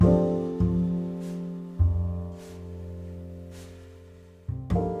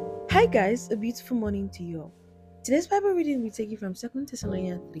Hi guys, a beautiful morning to you all. Today's Bible reading will be taken from 2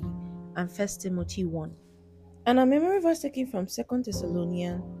 Thessalonians 3 and 1 Timothy 1. And our memory verse taken from 2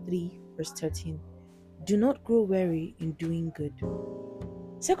 Thessalonians 3 verse 13. Do not grow weary in doing good.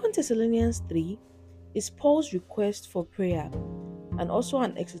 2 Thessalonians 3 is Paul's request for prayer and also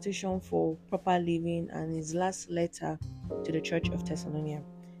an exhortation for proper living and his last letter to the church of Thessalonians.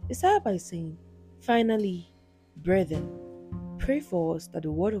 He started by saying, "Finally, brethren, pray for us that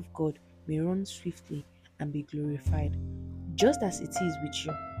the word of God may run swiftly and be glorified, just as it is with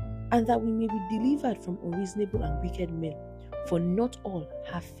you, and that we may be delivered from unreasonable and wicked men, for not all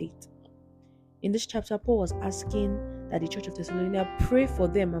have faith." In this chapter, Paul was asking that the church of Thessalonica pray for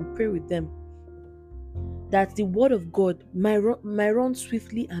them and pray with them, that the word of God might run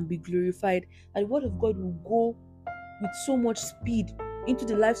swiftly and be glorified, and the word of God will go with so much speed into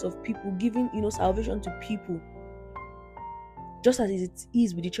the lives of people, giving salvation to people, just as it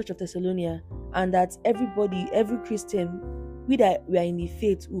is with the church of Thessalonica, and that everybody, every Christian, we that we are in the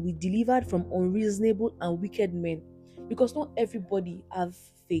faith, will be delivered from unreasonable and wicked men. Because not everybody have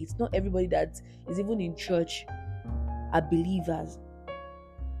faith. Not everybody that is even in church are believers.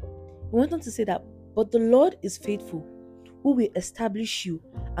 We want them to say that, but the Lord is faithful, who will establish you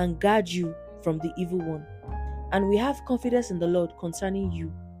and guard you from the evil one. And we have confidence in the Lord concerning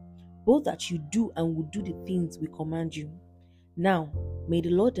you, both that you do and will do the things we command you. Now, may the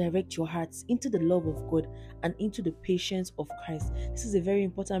Lord direct your hearts into the love of God and into the patience of Christ. This is a very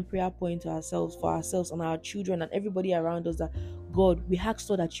important prayer point for ourselves and our children and everybody around us, that God, we ask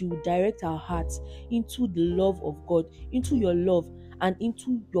so that you will direct our hearts into the love of God, into your love, and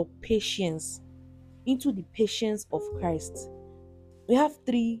into your patience, into the patience of Christ. We have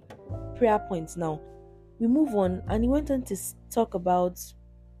 3 prayer points now. We move on, and he went on to talk about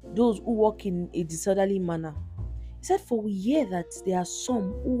those who walk in a disorderly manner. He said, "For we hear that there are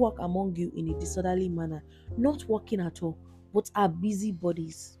some who walk among you in a disorderly manner, not walking at all, but are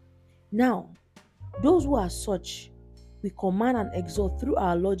busybodies. Now, those who are such, we command and exhort through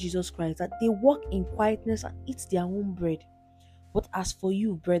our Lord Jesus Christ that they walk in quietness and eat their own bread. But as for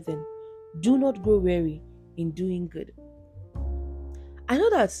you, brethren, do not grow weary in doing good." I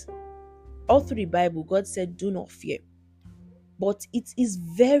know that all through the Bible, God said, "Do not fear." But it is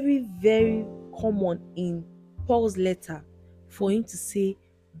very, very common in Paul's letter for him to say,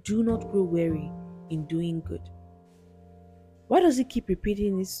 "Do not grow weary in doing good." Why does he keep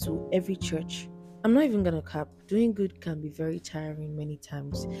repeating this to every church? I'm not even gonna cap. Doing good can be very tiring many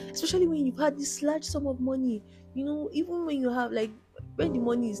times, especially when you've had this large sum of money. Even when you have, like, when the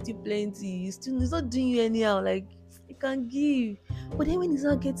money is still plenty, it's not doing you anyhow. Like, you can give, but then when it's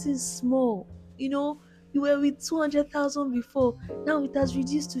not getting small, you were with 200,000 before, now it has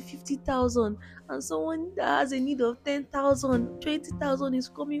reduced to 50,000, and someone that has a need of 10,000, 20,000 is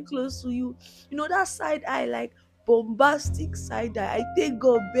coming close to you. That side eye, like bombastic side eye. I take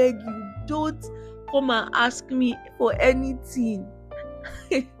God beg you, don't come and ask me for anything.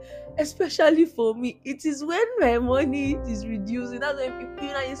 Especially for me, it is when my money is reducing, that's when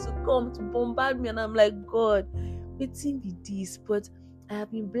people used to come to bombard me, and I'm like, God, waiting be this. But I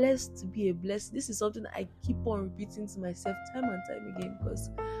have been blessed to be a blessing. This is something I keep on repeating to myself time and time again, because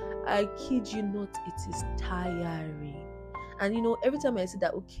I kid you not, it is tiring. And every time I say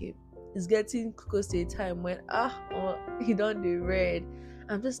that, okay, it's getting close to a time when you don't the red,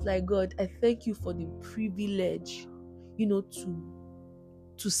 I'm just like, God, I thank you for the privilege,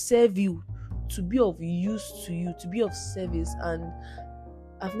 to serve you, to be of use to you, to be of service. And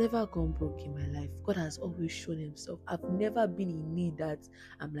I've never gone broke in my life. God has always shown himself. I've never been in need that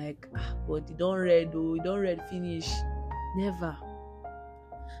I'm like, God, you don't read finish. Never.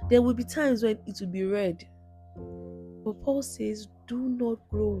 There will be times when it will be red. But Paul says, do not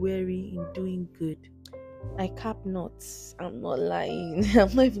grow weary in doing good. I cap not. I'm not lying.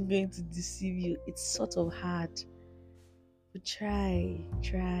 I'm not even going to deceive you. It's sort of hard. But try,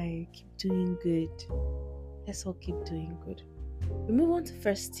 keep doing good. Let's all keep doing good. We move on to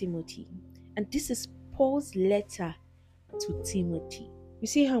 1 Timothy. And this is Paul's letter to Timothy. You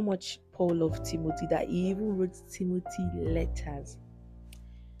see how much Paul loved Timothy, that he even wrote Timothy letters.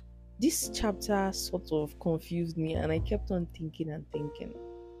 This chapter sort of confused me, and I kept on thinking.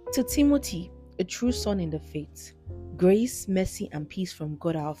 To Timothy, a true son in the faith, grace, mercy, and peace from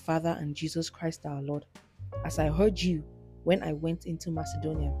God our Father and Jesus Christ our Lord. As I heard you when I went into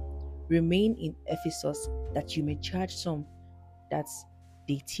Macedonia, remain in Ephesus, that you may charge some that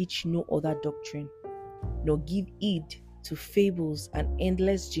they teach no other doctrine, nor give heed to fables and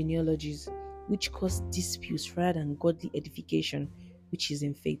endless genealogies, which cause disputes rather than godly edification, which is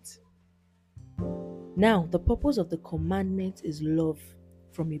in faith. Now, the purpose of the commandment is love,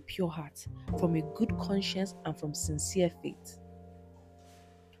 from a pure heart, from a good conscience, and from sincere faith,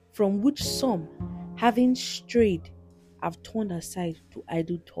 from which some, having strayed, have turned aside to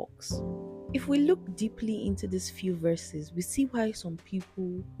idle talks. If we look deeply into these few verses, we see why some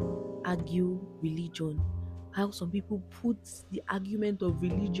people argue religion, how some people put the argument of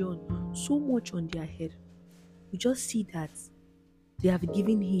religion so much on their head. We just see that they have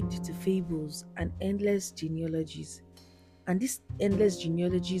given heed to fables and endless genealogies. And these endless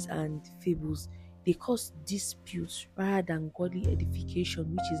genealogies and fables, they cause disputes rather than godly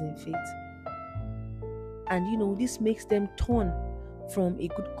edification, which is in faith. And this makes them turn from a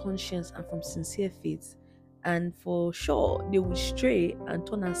good conscience and from sincere faith. And for sure, they will stray and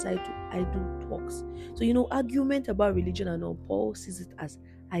turn aside to idle talks. So, argument about religion and all, Paul sees it as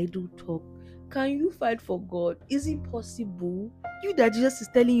idle talk. Can you fight for God? Is it possible? You that Jesus is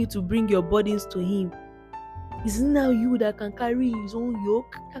telling you to bring your burdens to him. Isn't now you that can carry his own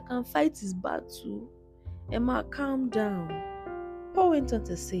yoke, that can fight his battle? Emma, calm down. Paul went on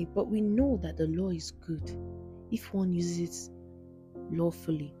to say, but we know that the law is good if one uses it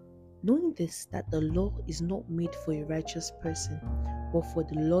lawfully, knowing this, that the law is not made for a righteous person, but for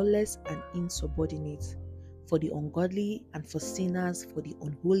the lawless and insubordinate, for the ungodly and for sinners, for the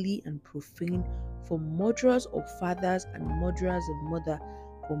unholy and profane, for murderers of fathers and murderers of mother,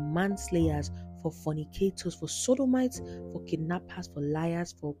 for manslayers, for fornicators, for sodomites, for kidnappers, for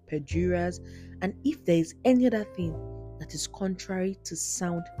liars, for perjurers, and if there is any other thing that is contrary to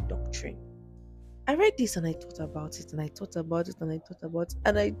sound doctrine. I read this and I thought about it, and I thought about it, and I thought about it,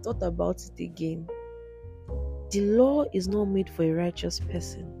 and I thought about it again. The law is not made for a righteous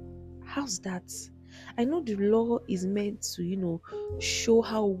person. How's that? I know the law is meant to, show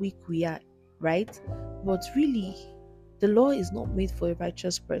how weak we are, right? But really, the law is not made for a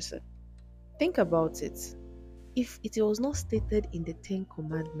righteous person. Think about it. If it was not stated in the 10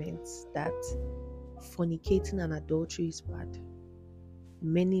 Commandments that fornicating and adultery is bad,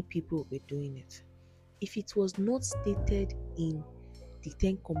 many people were doing it. If it was not stated in the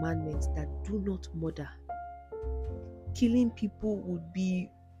 10 Commandments that do not murder, killing people would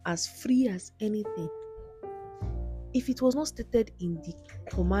be as free as anything. If it was not stated in the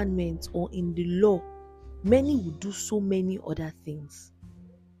commandments or in the law, many would do so many other things.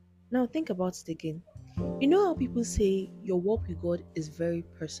 Now think about it again. You know how people say your walk with God is very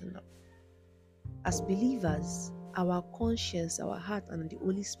personal? As believers, our conscience, our heart, and the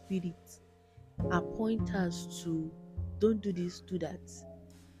Holy Spirit are pointers to don't do this, do that.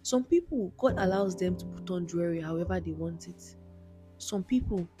 Some people, God allows them to put on jewelry however they want it. Some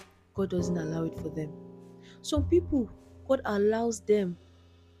people, God doesn't allow it for them. Some people, God allows them,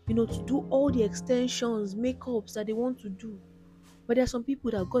 to do all the extensions, makeups that they want to do. But there are some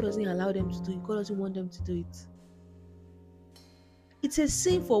people that God doesn't allow them to do it. God doesn't want them to do it. It's a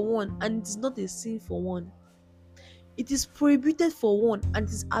sin for one, and it is not a sin for one. It is prohibited for one, and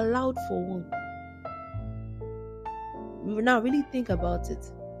it is allowed for one. We will now really think about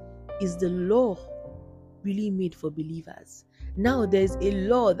it. Is the law really made for believers? Now there's a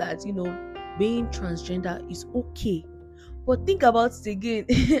law that, being transgender is okay. But think about it again.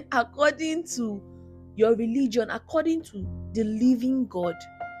 According to your religion, according to the living God,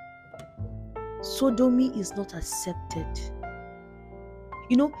 sodomy is not accepted.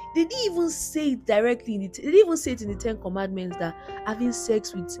 They didn't even say it directly they didn't even say it in the 10 Commandments that having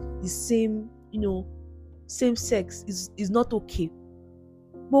sex with the same sex is not okay.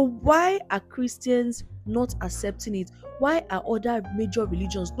 But why are Christians not accepting it? Why are other major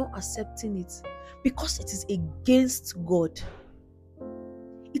religions not accepting it? Because it is against God.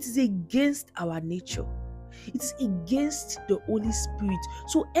 It is against our nature. It is against the Holy Spirit.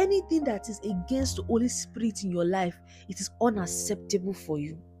 So anything that is against the Holy Spirit in your life, it is unacceptable for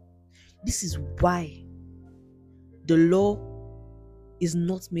you. This is why the law is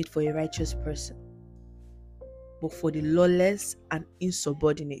not made for a righteous person, but for the lawless and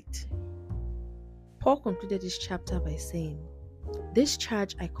insubordinate. Paul concluded this chapter by saying, "This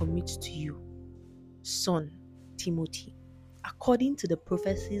charge I commit to you, son Timothy, according to the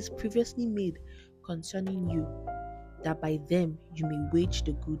prophecies previously made concerning you, that by them you may wage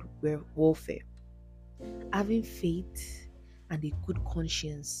the good warfare, having faith and a good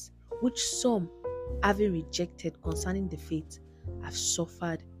conscience, which some, having rejected concerning the faith, have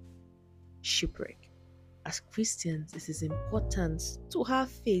suffered shipwreck." As Christians, it is important to have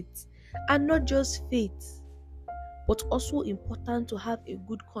faith, and not just faith, but also important to have a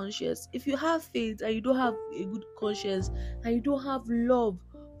good conscience. If you have faith and you don't have a good conscience, and you don't have love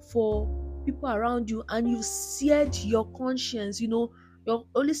for people around you, and you've seared your conscience, your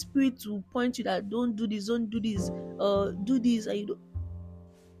Holy Spirit will point you that don't do this, do this, and you don't.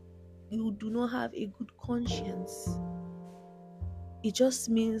 you do not have a good conscience. It just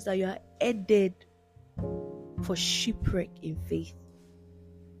means that you are headed for shipwreck in faith.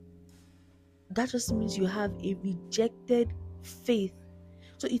 That just means you have a rejected faith.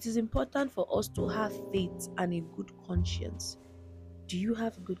 So it is important for us to have faith and a good conscience. Do you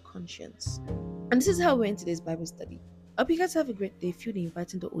have a good conscience? And this is how we end today's Bible study. I hope you guys have a great day, filled with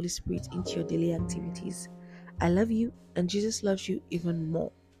inviting the Holy Spirit into your daily activities. I love you, and Jesus loves you even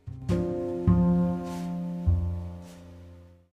more.